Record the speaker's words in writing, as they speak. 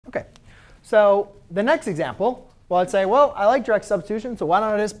So the next example, well, I'd say, well, I like direct substitution, so why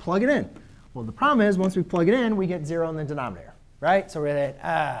don't I just plug it in? Well, the problem is once we plug it in, we get 0 in the denominator, right? So we're like,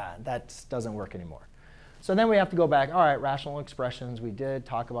 that doesn't work anymore. So then we have to go back. All right, rational expressions. We did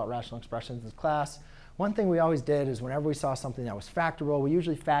talk about rational expressions in this class. One thing we always did is whenever we saw something that was factorable, we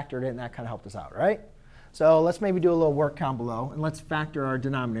usually factored it, and that kind of helped us out, right? So let's maybe do a little work down below, and let's factor our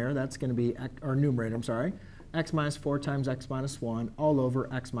denominator. That's going to be our numerator, I'm sorry. X minus 4 times x minus 1 all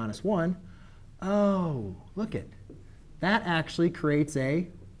over x minus 1. Oh, look it. That actually creates a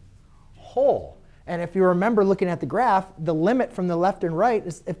whole. And if you remember looking at the graph, the limit from the left and right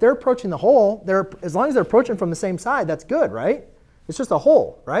is if they're approaching the whole, as long as they're approaching from the same side, that's good, right? It's just a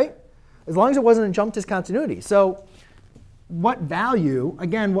whole, right? As long as it wasn't a jump discontinuity. So what value,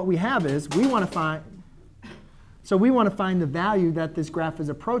 again, what we have is we want to find the value that this graph is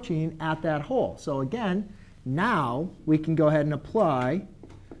approaching at that whole. So again, now we can go ahead and apply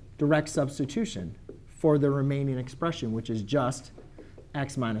direct substitution for the remaining expression, which is just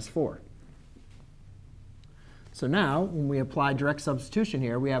x minus 4. So now, when we apply direct substitution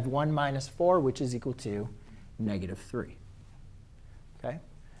here, we have 1 minus 4, which is equal to -3. Okay?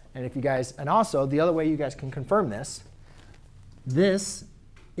 And if you guys, and also the other way you guys can confirm this is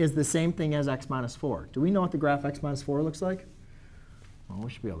the same thing as x minus 4. Do we know what the graph x minus 4 looks like? Well, we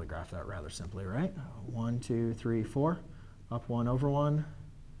should be able to graph that rather simply, right? 1, 2, 3, 4. Up 1 over 1,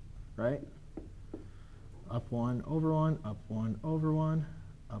 right? Up 1 over 1, up 1 over 1,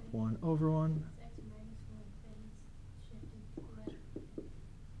 up 1 over 1.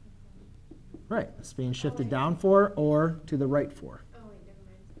 Right, it's being shifted down 4 or to the right 4. Oh, wait, never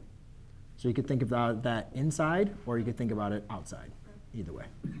mind. So you could think about that inside, or you could think about it outside, either way.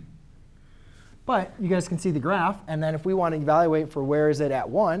 But you guys can see the graph. And then if we want to evaluate for where is it at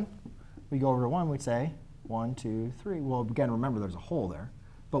 1, we go over to 1, we'd say 1, 2, 3. Well, again, remember, there's a hole there.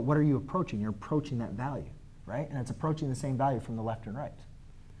 But what are you approaching? You're approaching that value, right? And it's approaching the same value from the left and right.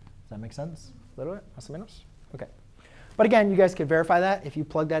 Does that make sense? A little bit? Más o menos? OK. But again, you guys could verify that if you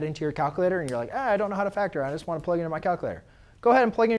plug that into your calculator and you're like, I don't know how to factor. I just want to plug it into my calculator. Go ahead and plug in